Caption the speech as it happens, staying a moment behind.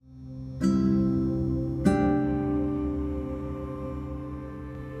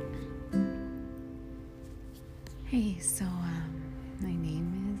My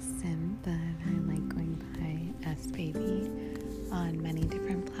name is Sim, but I like going by S Baby on many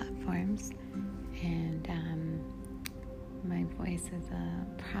different platforms, and my voice is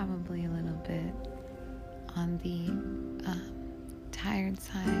probably a little bit on the tired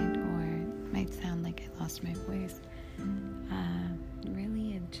side, or might sound like I lost my voice.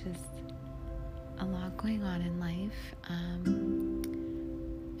 Really, it's just a lot going on in life,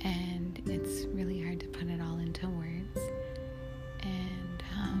 and it's really hard to put it all into words. And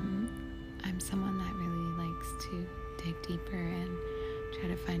I'm someone that really likes to dig deeper and try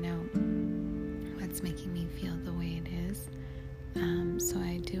to find out what's making me feel the way it is. So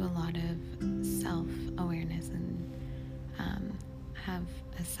I do a lot of self-awareness and have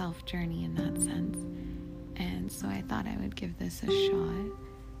a self-journey in that sense. And so I thought I would give this a shot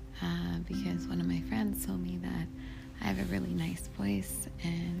because one of my friends told me that I have a really nice voice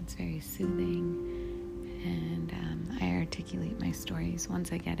and it's very soothing, and I articulate my stories,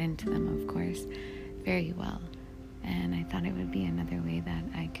 once I get into them, of course, very well. And I thought it would be another way that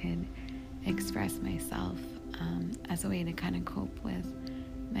I could express myself as a way to kind of cope with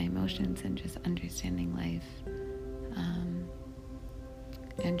my emotions and just understanding life,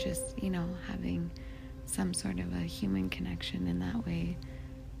 and just, having some sort of a human connection in that way.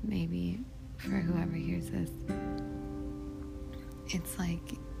 Maybe for whoever hears this, it's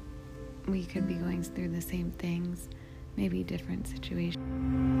like we could be going through the same things, maybe different situations.